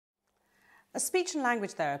A speech and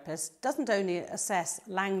language therapist doesn't only assess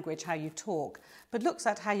language, how you talk, but looks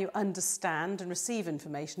at how you understand and receive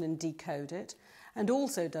information and decode it, and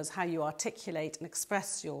also does how you articulate and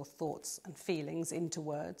express your thoughts and feelings into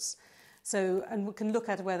words. And we can look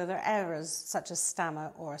at whether there are errors such as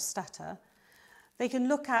stammer or a stutter. They can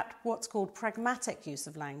look at what's called pragmatic use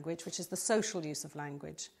of language, which is the social use of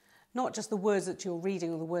language. Not just the words that you're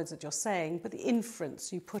reading or the words that you're saying, but the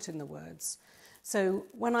inference you put in the words. So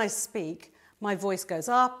when I speak, my voice goes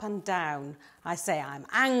up and down. I say I'm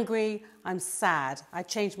angry, I'm sad, I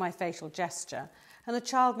change my facial gesture. And a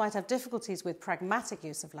child might have difficulties with pragmatic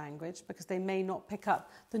use of language because they may not pick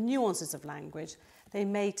up the nuances of language. They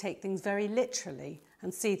may take things very literally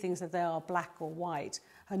and see things as they are black or white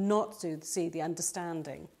and not see the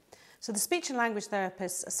understanding. So the speech and language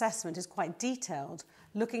therapist's assessment is quite detailed,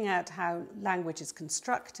 looking at how language is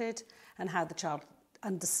constructed and how the child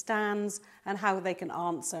understands and how they can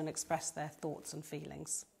answer and express their thoughts and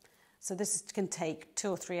feelings. So this can take 2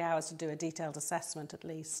 or 3 hours to do a detailed assessment at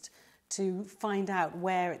least, to find out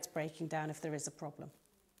where it's breaking down if there is a problem.